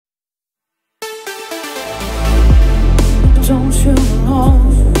Don't you know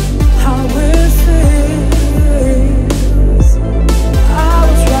how it feels? I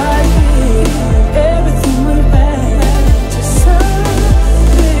was right here, everything went back to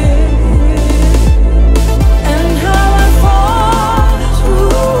something. And how I fought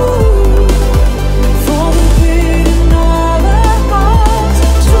for the beating of our hearts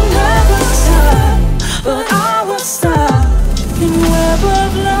to never stop, but I was stuck in web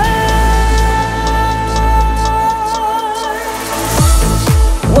of life.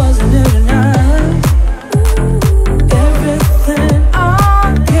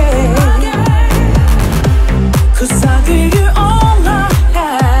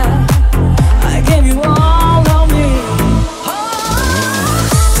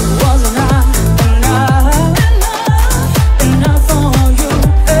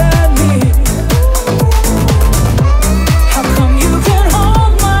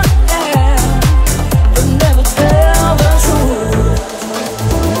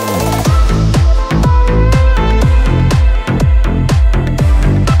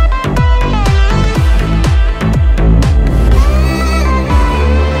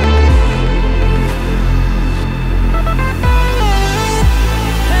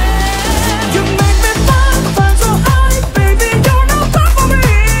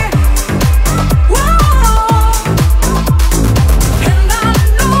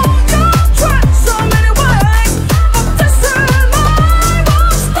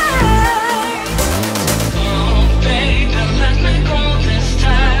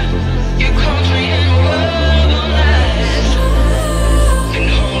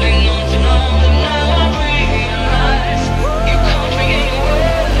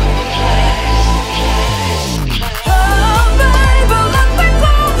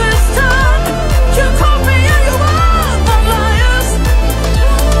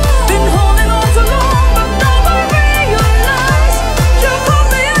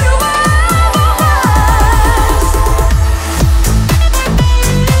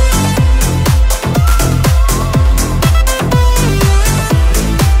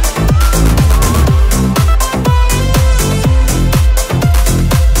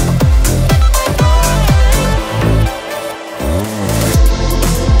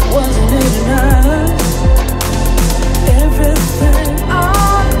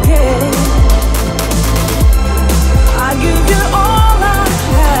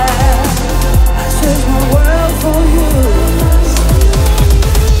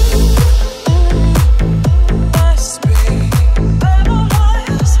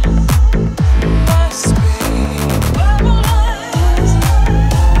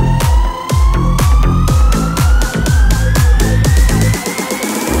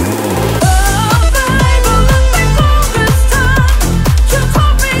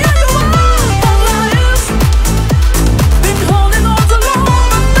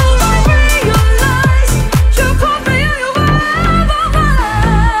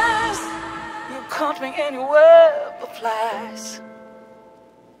 Caught me in your web of lies.